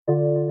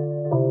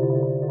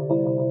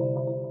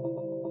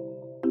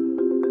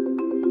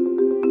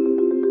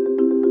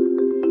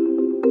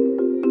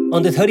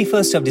On the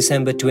 31st of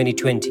December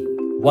 2020,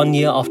 1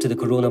 year after the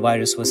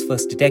coronavirus was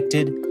first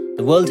detected,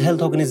 the World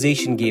Health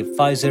Organization gave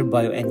Pfizer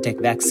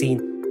BioNTech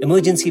vaccine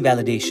emergency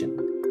validation,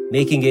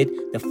 making it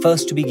the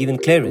first to be given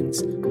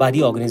clearance by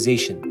the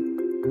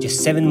organization,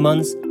 just 7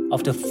 months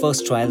after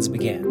first trials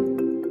began,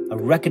 a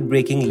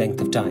record-breaking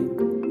length of time.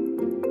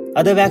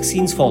 Other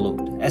vaccines followed: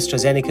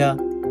 AstraZeneca,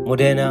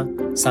 Moderna,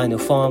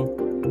 Sinopharm,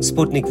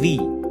 Sputnik V,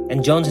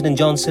 and Johnson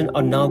 & Johnson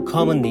are now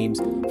common names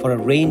for a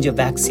range of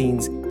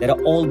vaccines that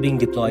are all being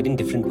deployed in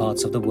different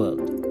parts of the world.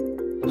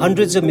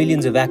 Hundreds of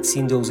millions of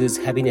vaccine doses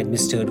have been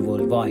administered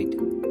worldwide.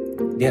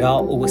 There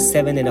are over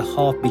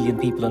 7.5 billion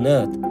people on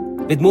Earth,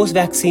 with most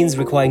vaccines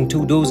requiring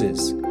 2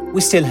 doses. We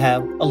still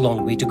have a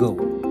long way to go.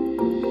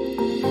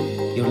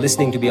 You're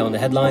listening to Beyond the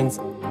Headlines,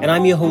 and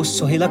I'm your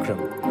host Suhail Akram.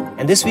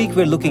 And this week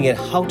we're looking at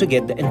how to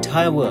get the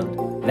entire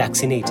world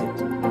vaccinated.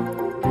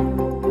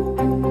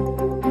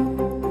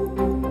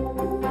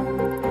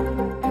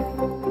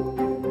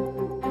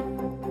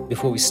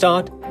 Before we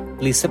start,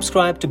 please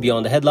subscribe to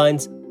Beyond the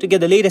Headlines to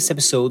get the latest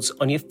episodes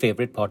on your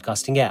favorite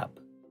podcasting app.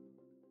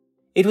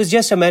 It was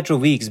just a matter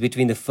of weeks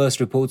between the first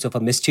reports of a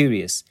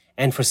mysterious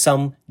and for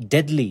some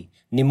deadly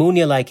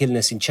pneumonia-like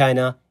illness in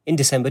China in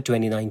December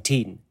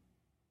 2019.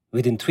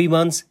 Within 3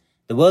 months,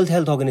 the World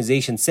Health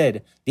Organization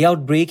said the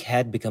outbreak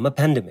had become a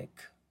pandemic.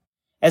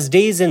 As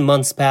days and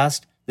months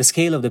passed, the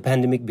scale of the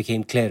pandemic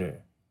became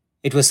clearer.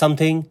 It was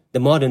something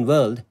the modern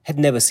world had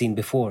never seen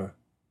before.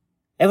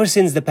 Ever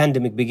since the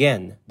pandemic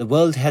began, the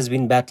world has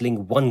been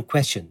battling one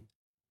question: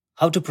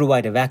 how to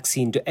provide a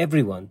vaccine to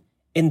everyone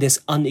in this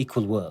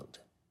unequal world.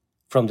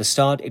 From the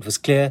start, it was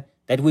clear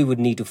that we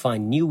would need to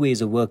find new ways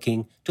of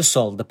working to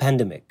solve the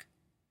pandemic.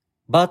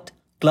 But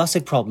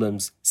classic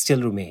problems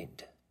still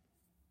remained.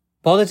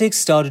 Politics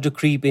started to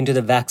creep into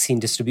the vaccine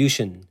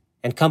distribution,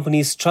 and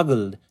companies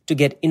struggled to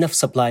get enough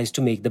supplies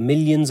to make the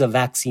millions of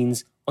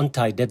vaccines on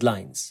tight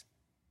deadlines.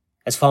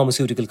 As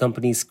pharmaceutical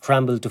companies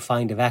scrambled to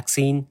find a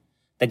vaccine,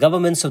 the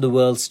governments of the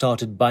world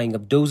started buying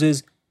up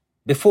doses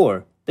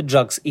before the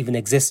drugs even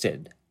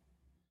existed.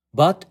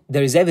 But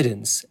there is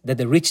evidence that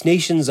the rich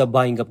nations are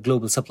buying up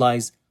global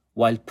supplies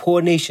while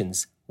poor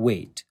nations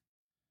wait.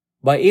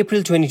 By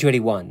April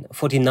 2021,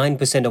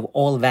 49% of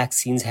all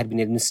vaccines had been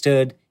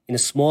administered in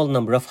a small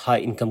number of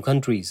high-income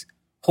countries,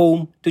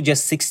 home to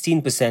just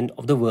 16%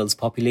 of the world's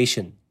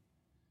population.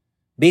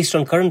 Based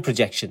on current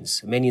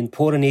projections, many in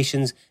poorer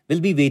nations will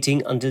be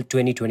waiting until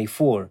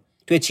 2024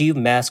 to achieve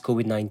mass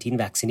COVID-19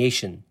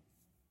 vaccination.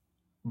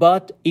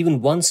 But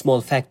even one small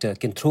factor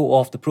can throw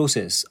off the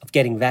process of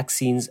getting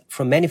vaccines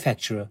from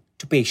manufacturer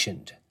to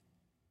patient.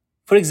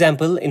 For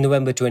example, in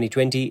November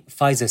 2020,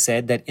 Pfizer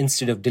said that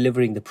instead of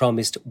delivering the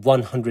promised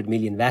 100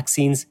 million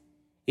vaccines,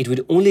 it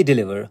would only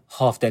deliver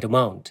half that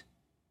amount.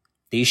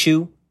 The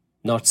issue?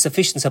 Not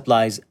sufficient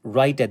supplies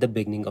right at the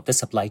beginning of the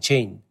supply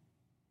chain.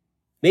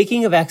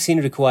 Making a vaccine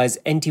requires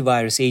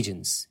antivirus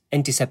agents,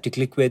 antiseptic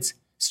liquids,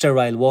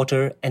 sterile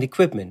water and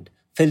equipment,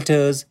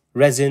 filters,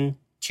 resin,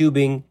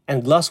 tubing,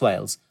 and glass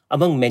vials,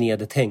 among many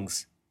other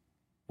things.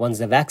 Once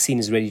the vaccine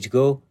is ready to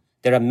go,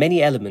 there are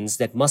many elements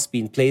that must be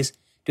in place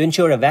to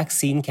ensure a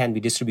vaccine can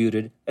be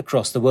distributed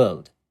across the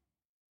world.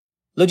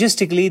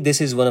 Logistically, this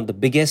is one of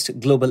the biggest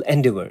global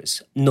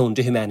endeavors known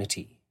to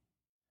humanity.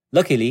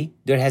 Luckily,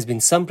 there has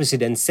been some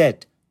precedent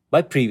set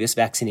by previous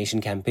vaccination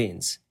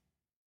campaigns.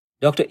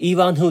 Dr.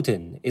 Ivan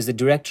Houghton is the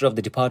director of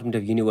the Department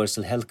of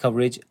Universal Health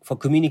Coverage for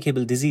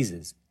Communicable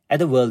Diseases at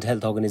the World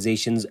Health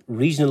Organization's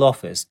regional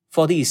office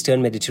for the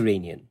Eastern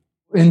Mediterranean.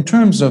 In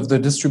terms of the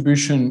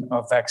distribution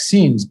of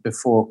vaccines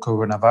before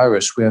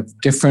coronavirus, we have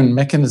different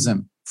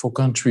mechanisms for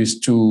countries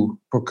to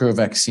procure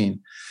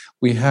vaccine.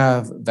 We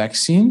have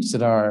vaccines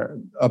that are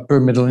upper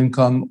middle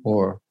income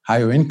or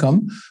higher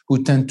income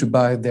who tend to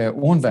buy their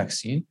own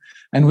vaccine.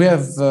 And we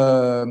have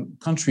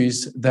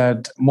countries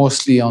that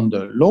mostly on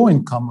the low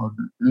income or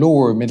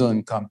lower middle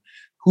income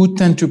who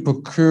tend to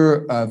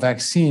procure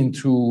vaccine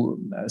through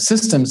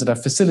systems that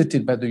are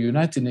facilitated by the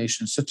United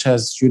Nations, such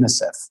as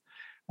UNICEF.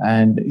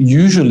 And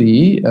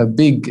usually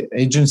big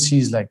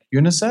agencies like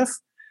UNICEF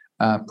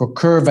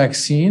procure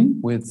vaccine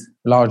with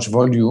large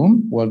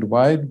volume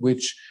worldwide,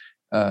 which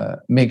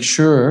make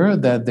sure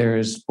that there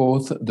is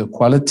both the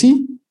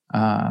quality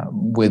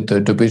with the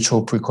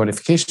WHO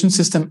pre-qualification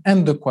system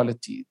and the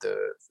quality,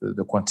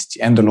 the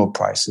quantity and the low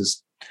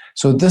prices.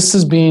 So this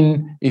has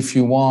been, if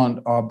you want,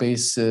 our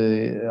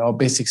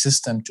basic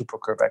system to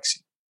procure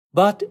vaccine.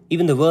 But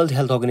even the World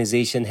Health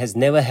Organization has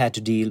never had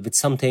to deal with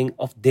something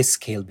of this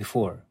scale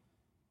before.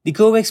 The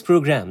COVAX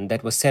program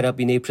that was set up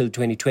in April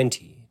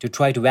 2020 to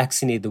try to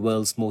vaccinate the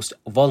world's most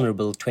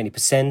vulnerable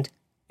 20%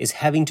 is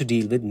having to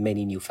deal with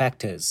many new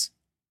factors.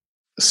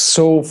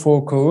 So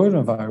for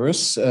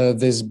coronavirus,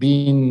 there's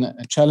been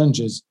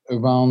challenges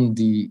around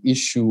the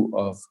issue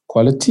of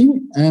quality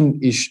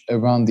and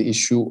around the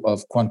issue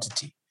of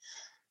quantity.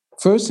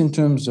 First, in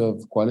terms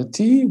of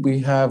quality, we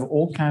have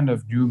all kinds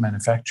of new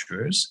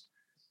manufacturers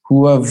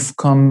who have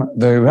come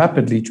very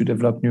rapidly to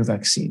develop new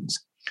vaccines.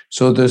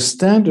 So the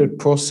standard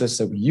process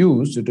that we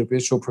use, the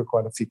WHO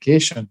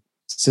pre-qualification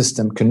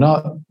system,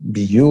 cannot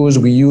be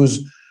used. We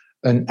use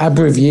an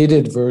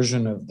abbreviated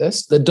version of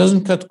this that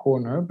doesn't cut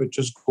corner, but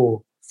just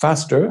go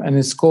faster. And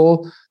it's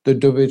called the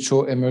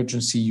WHO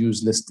Emergency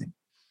Use Listing.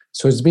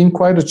 So it's been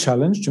quite a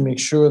challenge to make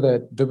sure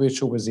that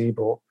WHO was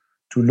able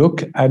to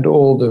look at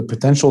all the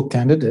potential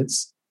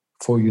candidates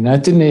for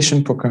United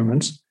Nations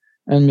procurements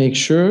and make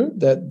sure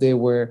that they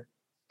were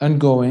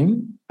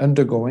undergoing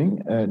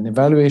an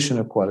evaluation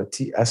of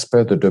quality as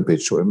per the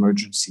WHO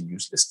Emergency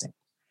Use Listing.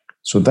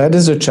 So that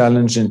is a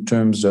challenge in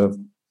terms of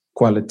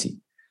quality.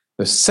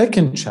 The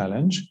second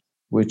challenge,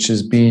 which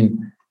has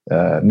been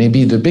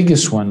maybe the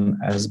biggest one,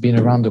 has been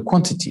around the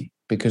quantity,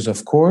 because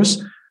of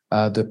course,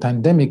 the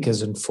pandemic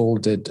has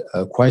unfolded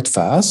quite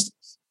fast,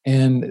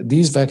 and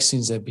these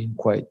vaccines have been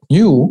quite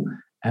new,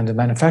 and the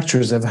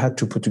manufacturers have had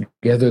to put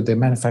together their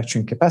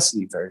manufacturing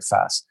capacity very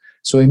fast.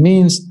 So it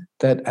means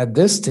that at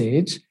this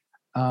stage,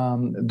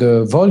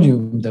 the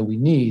volume that we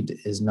need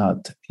is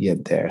not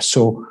yet there.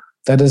 So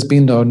that has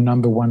been our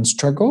number one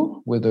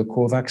struggle with the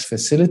COVAX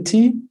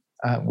facility,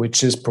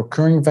 which is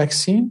procuring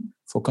vaccine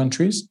for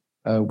countries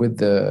with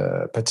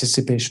the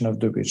participation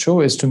of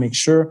WHO, is to make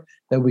sure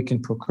that we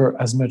can procure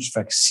as much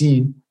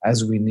vaccine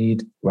as we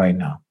need right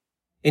now.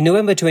 In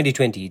November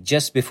 2020,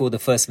 just before the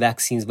first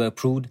vaccines were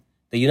approved,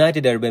 the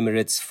United Arab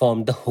Emirates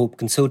formed the HOPE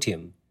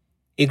Consortium,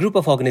 a group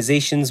of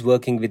organizations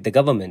working with the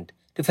government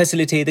to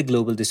facilitate the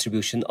global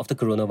distribution of the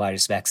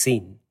coronavirus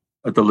vaccine.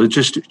 The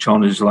logistic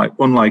challenge,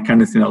 unlike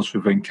anything else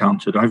we've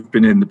encountered, I've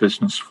been in the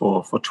business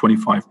for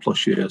 25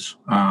 plus years.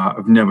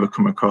 I've never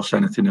come across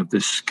anything of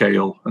this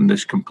scale and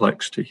this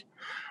complexity.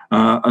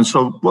 And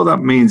so what that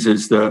means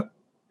is that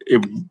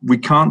if we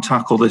can't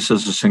tackle this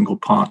as a single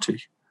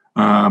party,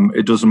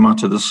 it doesn't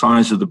matter the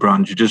size of the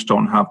brand, you just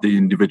don't have the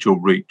individual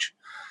reach.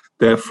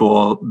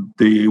 Therefore,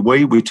 the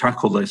way we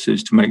tackle this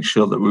is to make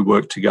sure that we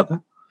work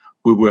together,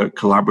 we work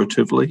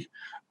collaboratively,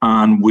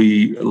 and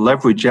we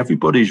leverage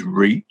everybody's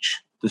reach,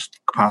 the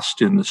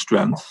capacity and the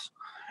strength,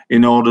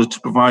 in order to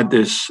provide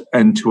this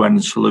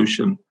end-to-end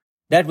solution.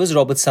 That was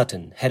Robert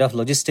Sutton, Head of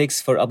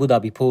Logistics for Abu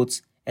Dhabi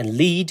Ports and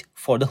lead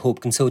for the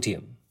HOPE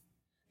Consortium.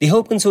 The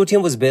HOPE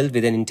Consortium was built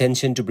with an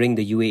intention to bring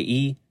the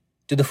UAE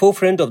to the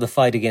forefront of the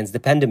fight against the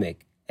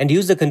pandemic and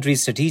use the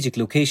country's strategic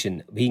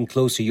location, being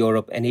close to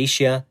Europe and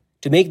Asia,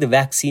 to make the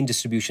vaccine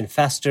distribution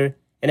faster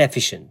and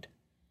efficient.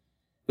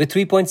 With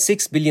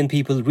 3.6 billion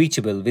people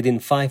reachable within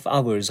 5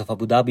 hours of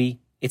Abu Dhabi,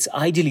 it's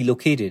ideally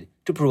located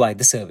to provide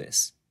the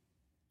service.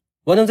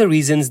 One of the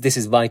reasons this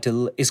is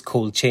vital is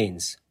cold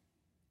chains,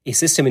 a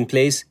system in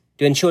place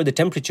to ensure the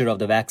temperature of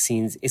the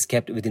vaccines is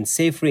kept within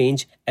safe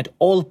range at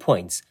all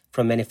points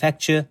from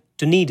manufacture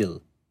to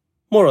needle.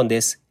 More on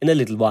this in a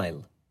little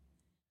while.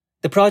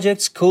 The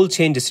project's cold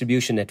chain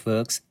distribution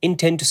networks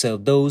intend to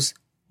serve those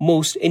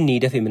most in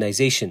need of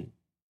immunization.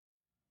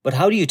 But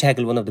how do you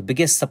tackle one of the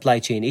biggest supply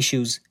chain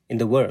issues in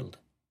the world?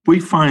 We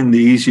find the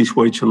easiest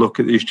way to look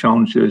at these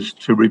challenges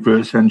to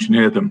reverse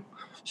engineer them.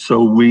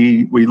 So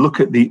we look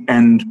at the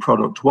end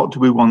product. What do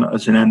we want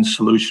as an end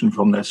solution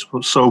from this?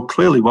 So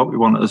clearly what we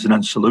want as an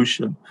end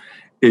solution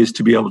is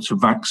to be able to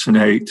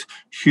vaccinate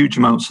huge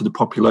amounts of the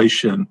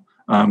population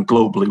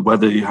globally,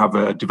 whether you have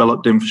a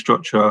developed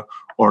infrastructure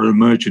or an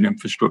emerging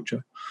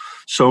infrastructure.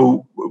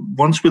 So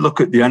once we look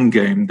at the end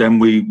game, then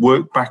we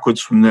work backwards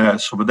from there.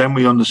 So then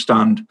we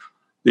understand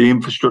the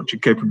infrastructure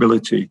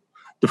capability,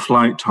 the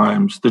flight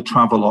times, the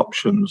travel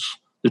options,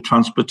 the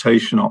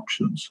transportation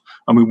options,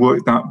 and we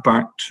work that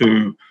back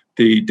to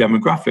the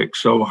demographics.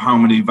 So how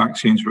many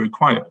vaccines are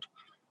required?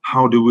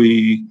 How do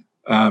we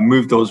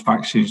move those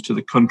vaccines to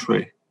the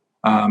country?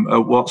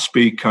 At what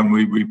speed can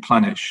we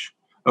replenish?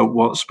 At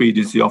what speed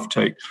is the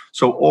offtake?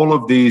 So all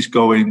of these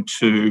go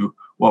into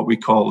what we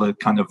call a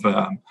kind of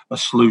a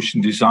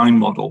solution design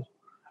model.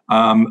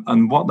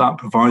 And what that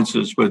provides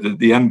us with,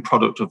 the end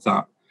product of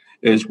that,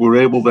 is we're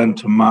able then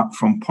to map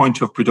from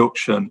point of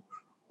production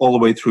all the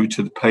way through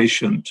to the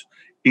patient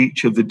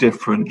each of the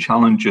different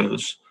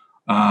challenges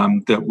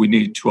that we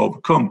need to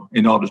overcome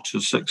in order to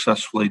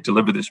successfully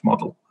deliver this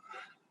model.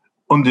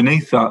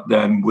 Underneath that,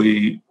 then,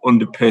 we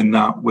underpin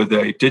that with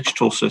a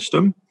digital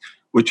system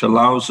which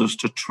allows us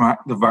to track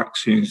the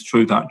vaccines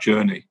through that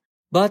journey.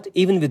 But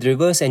even with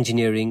reverse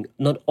engineering,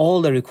 not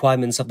all the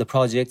requirements of the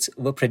projects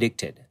were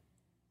predicted.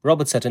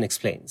 Robert Sutton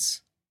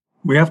explains.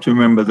 We have to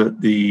remember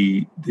that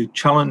the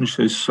challenge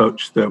is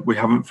such that we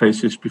haven't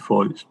faced this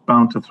before. It's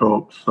bound to throw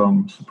up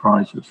some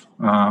surprises.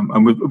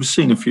 And we've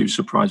seen a few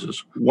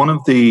surprises. One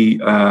of the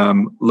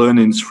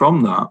learnings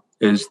from that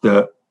is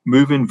that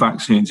moving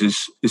vaccines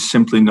is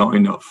simply not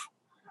enough.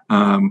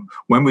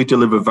 When we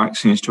deliver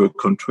vaccines to a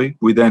country,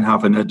 we then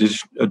have an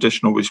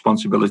additional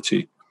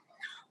responsibility.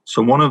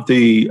 So one of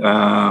the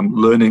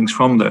learnings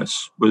from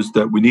this was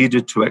that we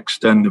needed to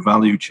extend the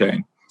value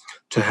chain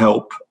to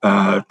help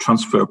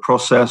transfer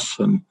process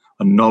and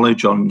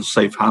knowledge on the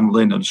safe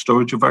handling and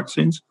storage of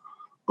vaccines,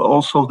 but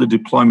also the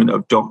deployment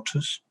of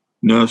doctors,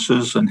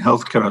 nurses, and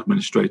healthcare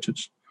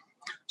administrators.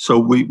 So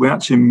we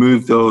actually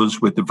moved those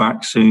with the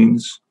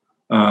vaccines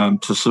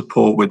to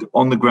support with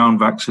on-the-ground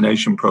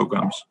vaccination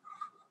programs.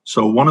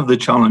 So one of the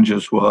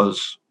challenges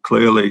was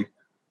clearly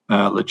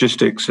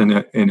Logistics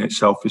in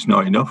itself is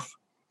not enough.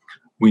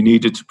 We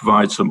needed to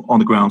provide some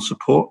on-the-ground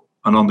support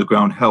and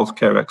on-the-ground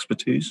healthcare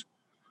expertise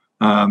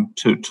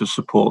to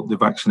support the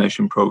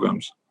vaccination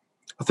programs.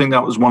 I think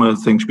that was one of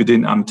the things we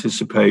didn't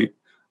anticipate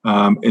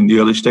in the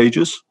early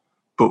stages,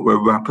 but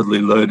we're rapidly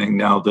learning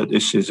now that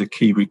this is a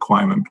key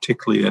requirement,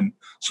 particularly in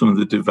some of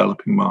the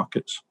developing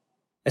markets.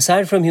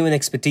 Aside from human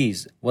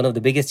expertise, one of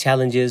the biggest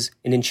challenges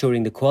in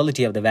ensuring the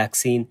quality of the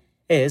vaccine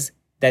is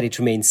that it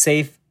remains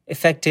safe,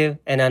 effective,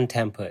 and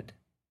untampered.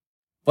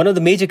 One of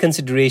the major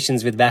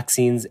considerations with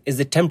vaccines is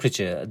the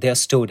temperature they are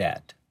stored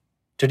at.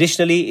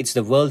 Traditionally, it's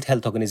the World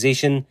Health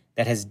Organization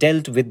that has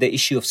dealt with the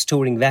issue of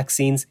storing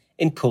vaccines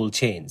in cold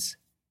chains.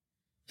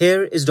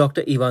 Here is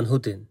Dr. Ivan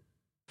Hutin.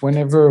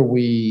 Whenever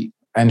we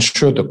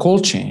ensure the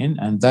cold chain,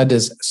 and that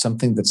is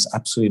something that's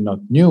absolutely not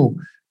new,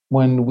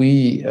 when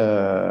we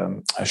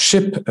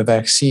ship a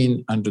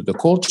vaccine under the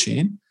cold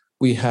chain,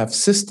 we have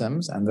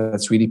systems, and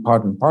that's really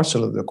part and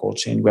parcel of the cold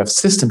chain. We have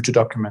systems to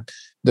document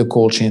the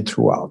cold chain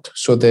throughout.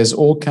 So there's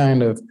all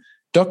kind of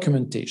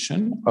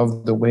documentation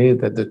of the way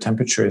that the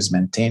temperature is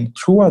maintained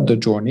throughout the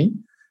journey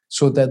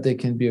so that there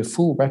can be a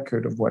full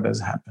record of what has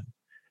happened.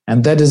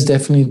 And that is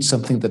definitely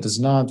something that has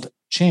not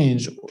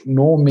changed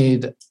nor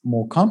made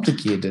more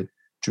complicated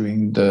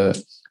during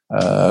the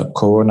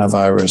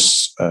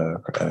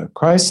coronavirus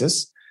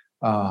crisis.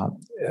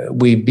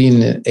 We've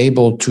been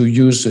able to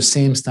use the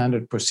same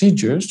standard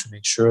procedures to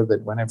make sure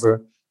that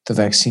whenever the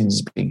vaccine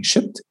is being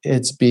shipped,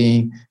 it's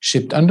being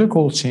shipped under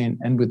cold chain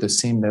and with the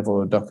same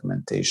level of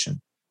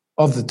documentation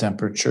of the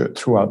temperature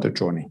throughout the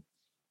journey.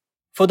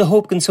 For the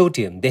HOPE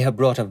Consortium, they have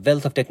brought a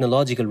wealth of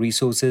technological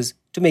resources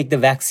to make the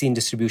vaccine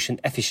distribution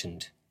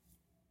efficient.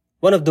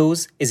 One of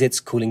those is its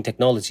cooling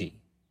technology.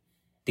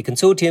 The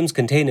consortium's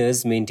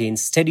containers maintain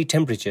steady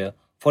temperature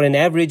for an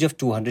average of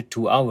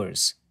 202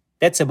 hours.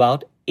 That's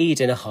about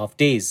 8.5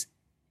 days,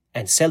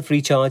 and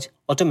self-recharge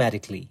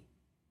automatically.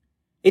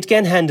 It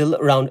can handle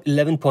around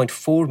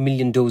 11.4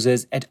 million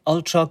doses at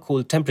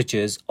ultra-cold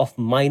temperatures of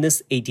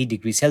minus 80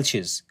 degrees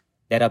Celsius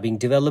that are being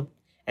developed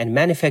and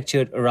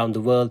manufactured around the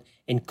world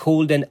in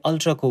cold and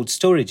ultra-cold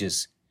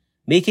storages,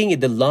 making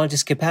it the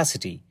largest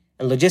capacity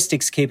and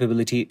logistics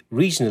capability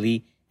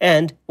regionally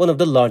and one of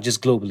the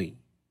largest globally.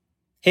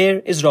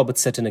 Here is Robert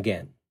Sutton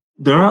again.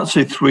 There are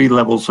actually 3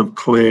 levels of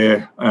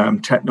clear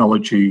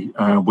technology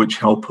which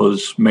help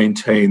us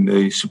maintain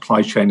the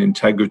supply chain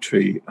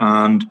integrity.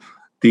 And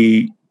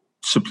the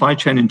supply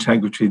chain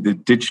integrity, the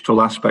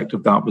digital aspect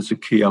of that was a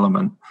key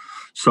element.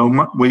 So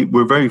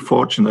we're very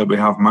fortunate that we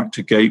have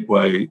MACTA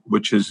Gateway,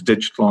 which is a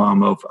digital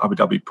arm of Abu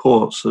Dhabi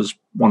Ports, as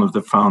one of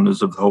the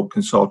founders of the HOPE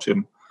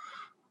Consortium.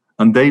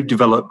 And they've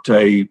developed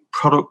a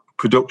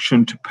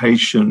production to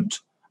patient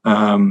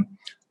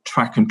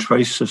track and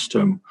trace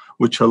system,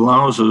 which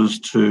allows us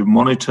to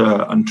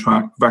monitor and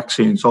track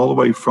vaccines all the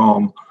way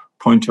from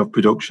point of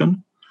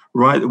production,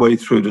 right the way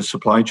through the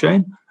supply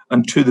chain,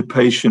 and to the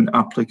patient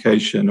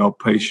application or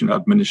patient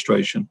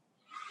administration.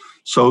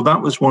 So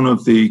that was one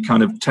of the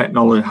kind of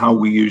technology, how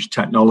we use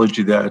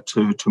technology there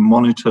to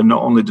monitor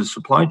not only the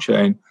supply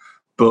chain,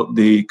 but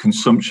the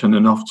consumption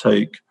and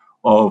offtake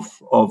of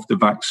the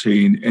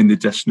vaccine in the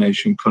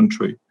destination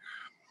country.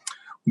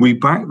 We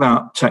back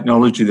that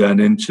technology then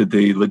into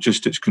the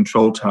logistics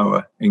control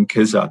tower in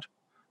KIZAD.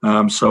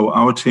 So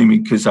our team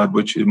in KIZAD,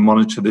 which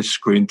monitor this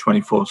screen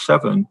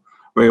 24/7,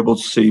 we're able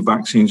to see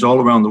vaccines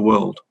all around the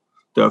world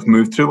that have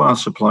moved through our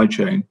supply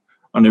chain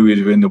and are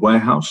either in the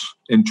warehouse,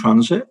 in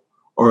transit,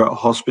 or at a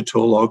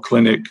hospital or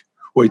clinic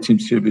waiting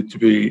to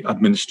be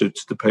administered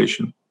to the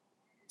patient.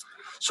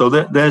 So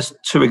there's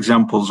 2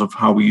 examples of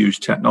how we use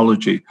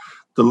technology.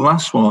 The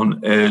last one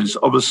is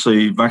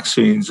obviously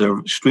vaccines are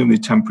extremely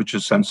temperature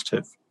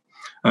sensitive,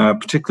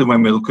 particularly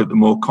when we look at the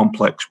more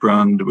complex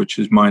brand, which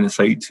is minus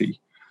 80.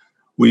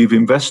 We've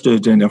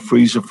invested in a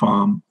freezer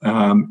farm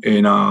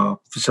in our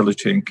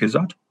facility in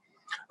KIZAD.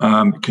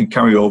 It can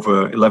carry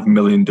over 11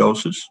 million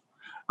doses.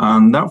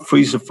 And that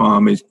freezer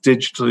farm is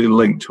digitally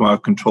linked to our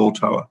control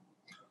tower.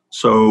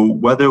 So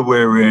whether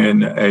we're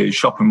in a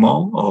shopping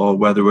mall or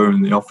whether we're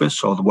in the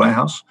office or the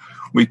warehouse,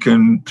 we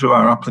can, through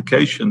our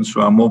applications,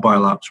 through our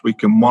mobile apps, we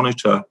can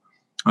monitor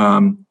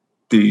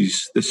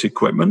this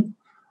equipment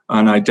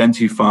and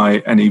identify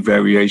any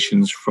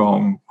variations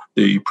from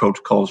the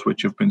protocols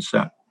which have been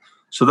set.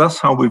 So that's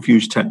how we've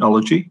used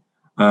technology.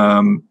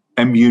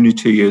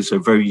 Immunity is a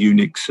very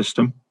unique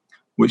system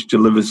which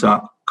delivers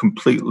that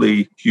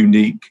completely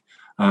unique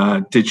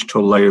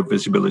digital layer of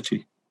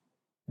visibility.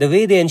 The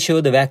way they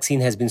ensure the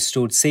vaccine has been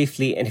stored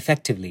safely and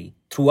effectively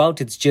throughout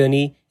its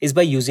journey is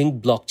by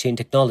using blockchain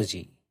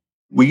technology.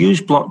 We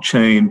use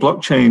blockchain.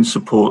 Blockchain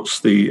supports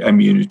the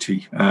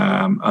immunity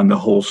and the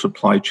whole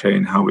supply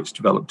chain, how it's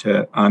developed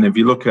here. And if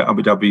you look at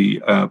Abu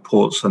Dhabi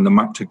Ports and the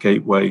MACTA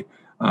Gateway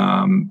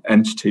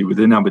entity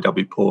within Abu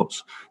Dhabi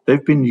Ports,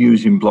 they've been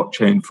using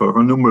blockchain for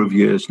a number of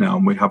years now,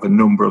 and we have a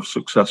number of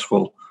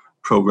successful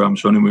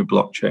programs running with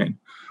blockchain.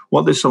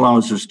 What this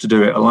allows us to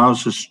do, it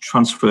allows us to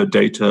transfer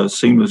data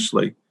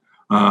seamlessly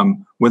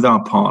with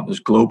our partners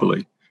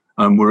globally.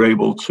 And we're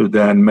able to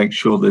then make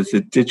sure there's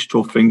a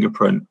digital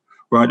fingerprint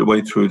right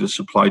away through the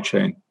supply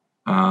chain,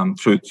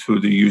 through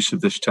the use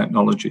of this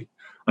technology.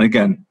 And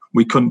again,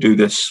 we couldn't do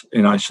this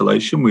in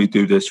isolation. We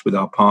do this with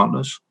our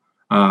partners,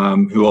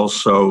 who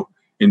also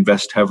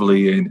invest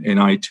heavily in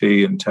IT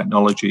and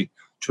technology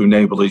to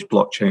enable these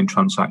blockchain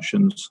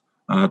transactions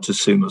to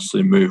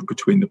seamlessly move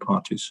between the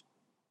parties.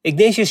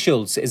 Ignatius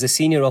Schultz is a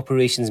senior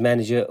operations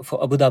manager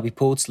for Abu Dhabi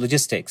Ports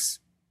Logistics.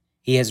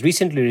 He has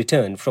recently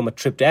returned from a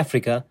trip to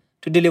Africa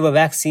to deliver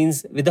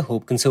vaccines with the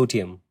Hope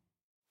Consortium.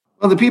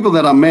 Well, the people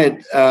that I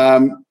met,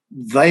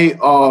 they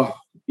are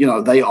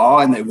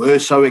and they were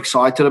so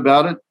excited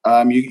about it.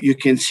 You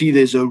can see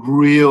there's a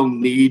real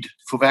need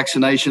for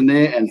vaccination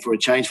there and for a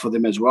change for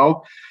them as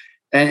well.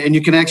 And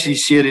you can actually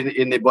see it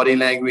in their body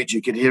language.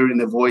 You can hear it in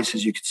their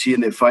voices. You can see it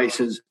in their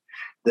faces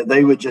that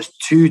they were just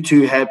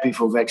too happy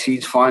for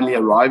vaccines finally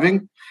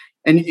arriving.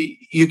 And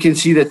you can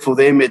see that for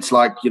them, it's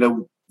like,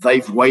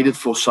 they've waited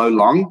for so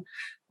long.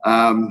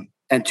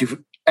 And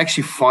to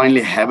actually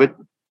finally have it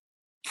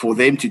for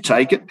them to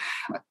take it.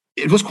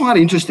 It was quite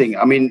interesting.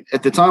 I mean,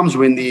 at the times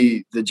when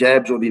the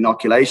jabs or the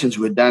inoculations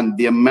were done,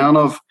 the amount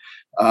of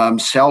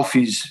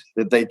selfies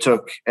that they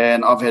took,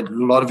 and I've had a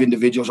lot of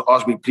individuals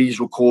ask me, please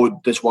record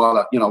this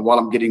while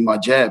I'm getting my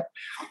jab.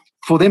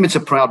 For them, it's a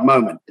proud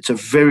moment. It's a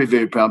very,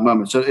 very proud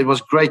moment. So it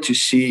was great to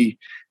see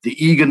the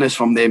eagerness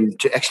from them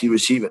to actually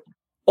receive it.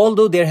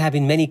 Although there have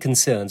been many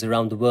concerns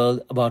around the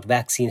world about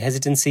vaccine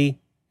hesitancy,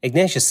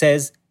 Ignatius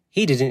says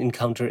he didn't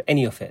encounter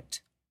any of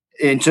it.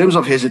 In terms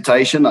of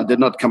hesitation, I did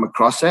not come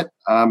across that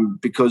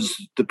because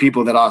the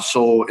people that I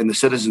saw and the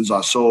citizens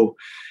I saw,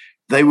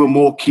 they were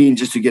more keen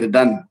just to get it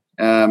done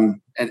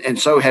and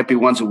so happy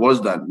once it was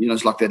done.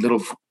 It's like that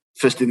little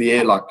fist in the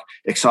air, like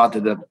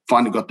excited that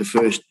finally got the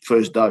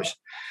first dose.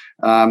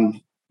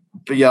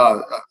 But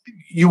yeah,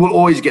 you will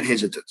always get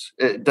hesitance.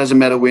 It doesn't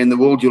matter where in the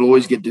world, you'll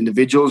always get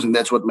individuals, and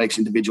that's what makes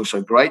individuals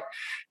so great.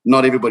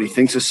 Not everybody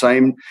thinks the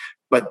same,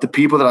 but the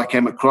people that I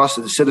came across,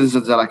 the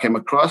citizens that I came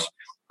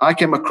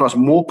across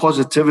more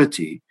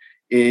positivity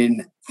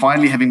in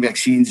finally having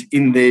vaccines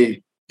in their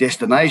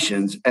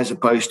destinations as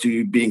opposed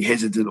to being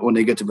hesitant or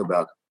negative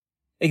about it.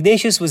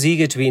 Ignatius was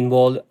eager to be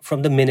involved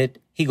from the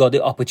minute he got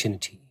the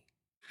opportunity.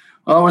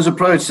 I was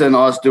approached and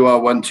asked, do I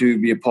want to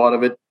be a part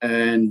of it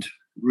and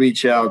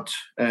reach out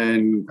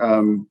and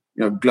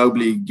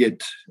globally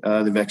get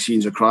the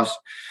vaccines across.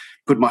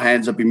 Put my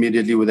hands up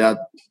immediately without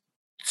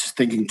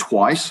thinking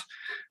twice.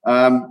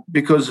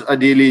 Because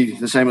ideally,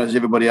 the same as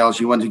everybody else,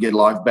 you want to get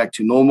life back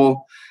to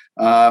normal.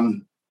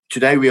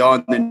 Today, we are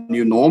in the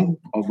new norm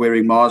of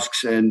wearing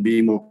masks and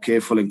being more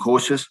careful and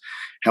cautious.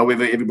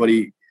 However,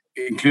 everybody,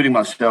 including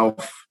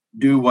myself,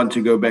 do want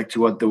to go back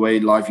to the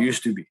way life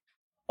used to be.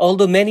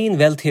 Although many in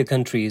wealthier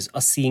countries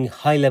are seeing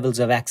high levels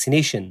of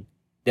vaccination,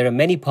 there are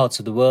many parts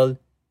of the world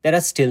that are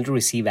still to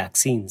receive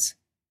vaccines.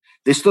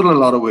 There's still a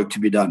lot of work to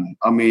be done.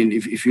 I mean,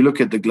 if you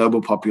look at the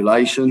global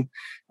population,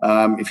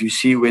 if you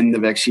see when the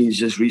vaccines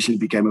just recently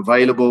became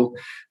available,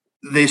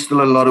 there's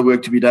still a lot of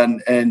work to be done.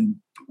 And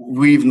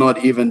we've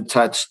not even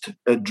touched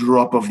a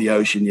drop of the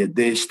ocean yet.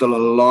 There's still a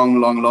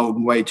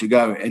long way to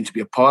go. And to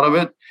be a part of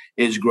it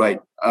is great.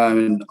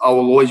 And I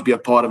will always be a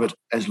part of it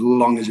as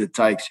long as it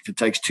takes. If it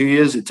takes 2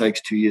 years, it takes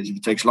 2 years. If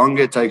it takes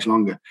longer, it takes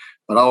longer.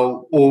 But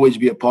I'll always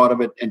be a part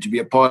of it. And to be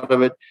a part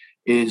of it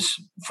is,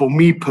 for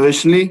me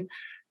personally,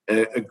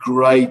 a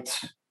great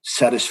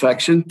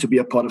satisfaction to be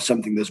a part of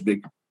something this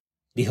big.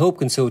 The Hope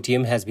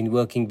Consortium has been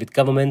working with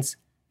governments,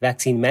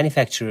 vaccine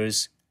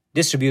manufacturers,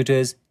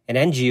 distributors, and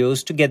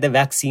NGOs to get the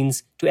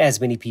vaccines to as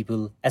many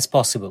people as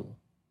possible.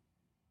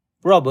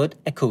 Robert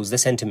echoes the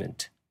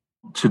sentiment.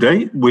 To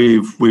date,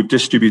 we've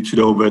distributed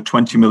over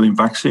 20 million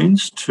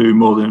vaccines to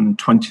more than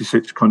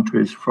 26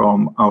 countries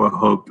from our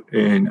hub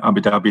in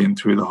Abu Dhabi and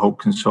through the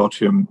Hope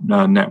Consortium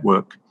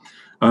network.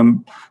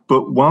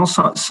 But whilst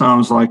that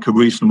sounds like a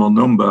reasonable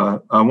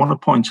number, I want to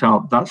point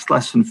out that's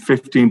less than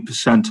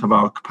 15% of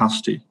our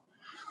capacity.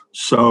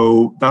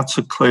 So that's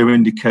a clear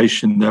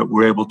indication that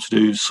we're able to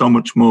do so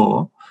much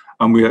more,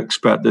 and we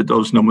expect that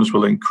those numbers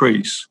will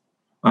increase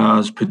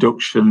as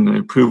production and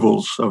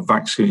approvals of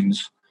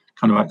vaccines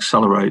kind of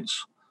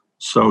accelerates.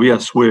 So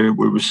yes, we're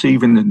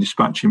receiving and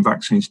dispatching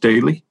vaccines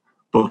daily,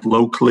 both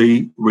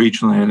locally,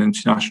 regionally and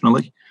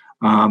internationally.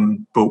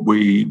 But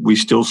we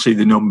still see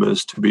the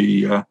numbers to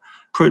be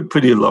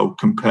pretty low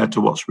compared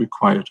to what's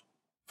required.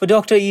 For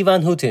Dr.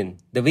 Ivan Hutin,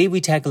 the way we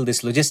tackle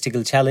this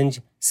logistical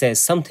challenge says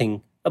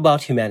something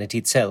about humanity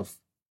itself.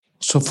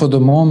 So for the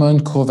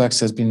moment, COVAX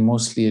has been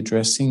mostly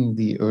addressing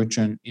the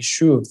urgent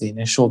issue of the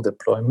initial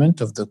deployment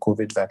of the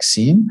COVID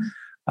vaccine.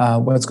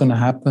 What's going to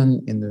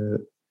happen in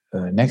the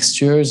next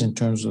years in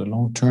terms of the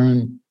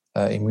long-term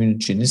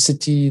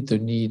immunogenicity, the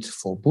need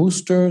for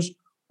boosters,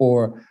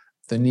 or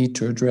the need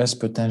to address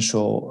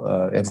potential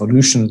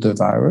evolution of the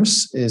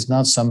virus is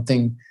not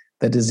something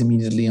that is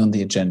immediately on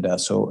the agenda.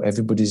 So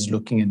everybody's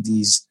looking at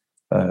these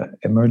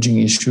emerging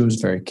issues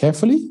very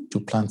carefully to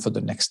plan for the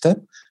next step.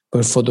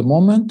 But for the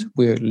moment,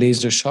 we're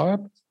laser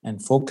sharp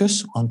and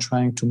focused on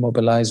trying to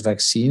mobilize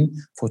vaccine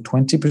for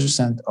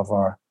 20% of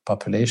our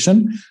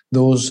population,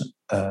 those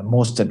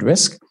most at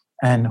risk,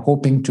 and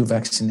hoping to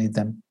vaccinate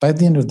them by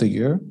the end of the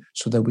year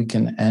so that we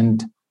can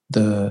end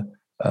the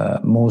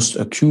most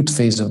acute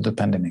phase of the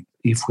pandemic.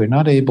 If we're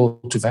not able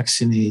to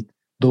vaccinate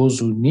those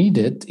who need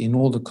it in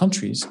all the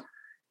countries,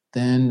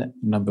 then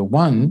number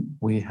one,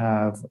 we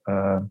have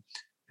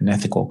an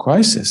ethical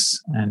crisis,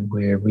 and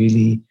we're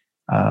really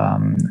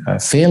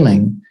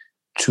failing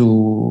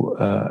to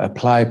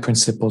apply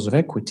principles of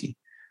equity.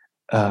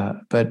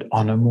 But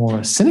on a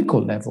more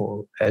cynical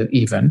level,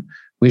 even,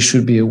 we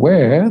should be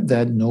aware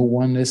that no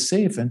one is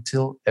safe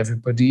until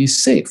everybody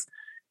is safe.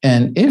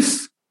 And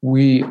if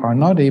we are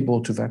not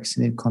able to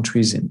vaccinate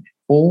countries in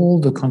all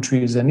the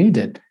countries that need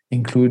it,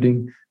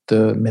 including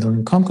the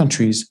middle-income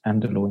countries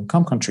and the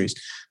low-income countries,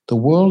 the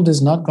world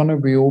is not going to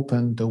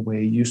reopen the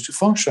way it used to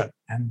function.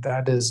 And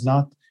that is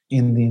not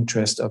in the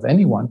interest of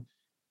anyone,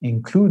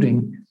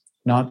 including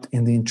not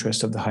in the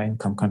interest of the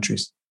high-income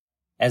countries.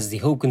 As the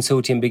HOPE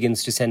Consortium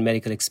begins to send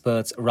medical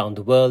experts around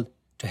the world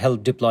to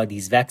help deploy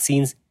these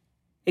vaccines,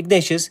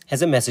 Ignatius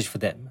has a message for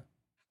them.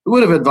 The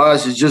word of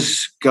advice is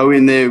just go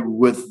in there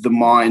with the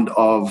mind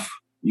of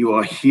you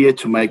are here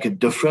to make a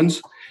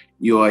difference.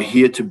 You are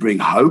here to bring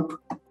hope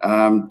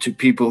to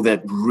people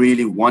that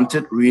really want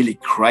it, really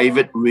crave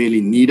it, really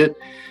need it.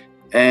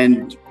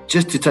 And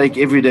just to take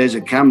every day as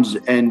it comes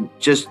and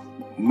just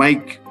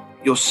make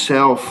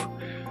yourself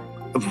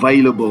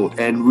available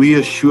and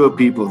reassure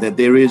people that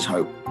there is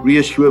hope.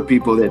 Reassure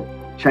people that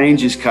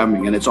change is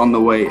coming and it's on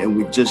the way, and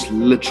we've just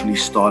literally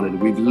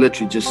started. We've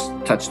literally just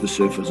touched the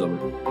surface of it.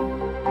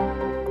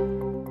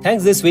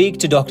 Thanks this week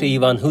to Dr.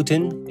 Ivan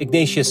Houghton,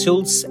 Ignatius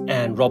Schultz,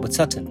 and Robert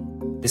Sutton.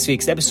 This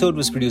week's episode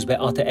was produced by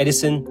Arthur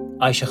Edison,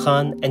 Aisha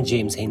Khan, and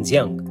James Haynes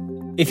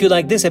Young. If you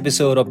like this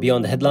episode of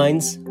Beyond the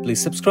Headlines,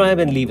 please subscribe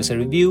and leave us a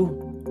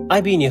review.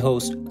 I've been your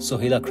host,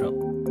 Suhail Akram.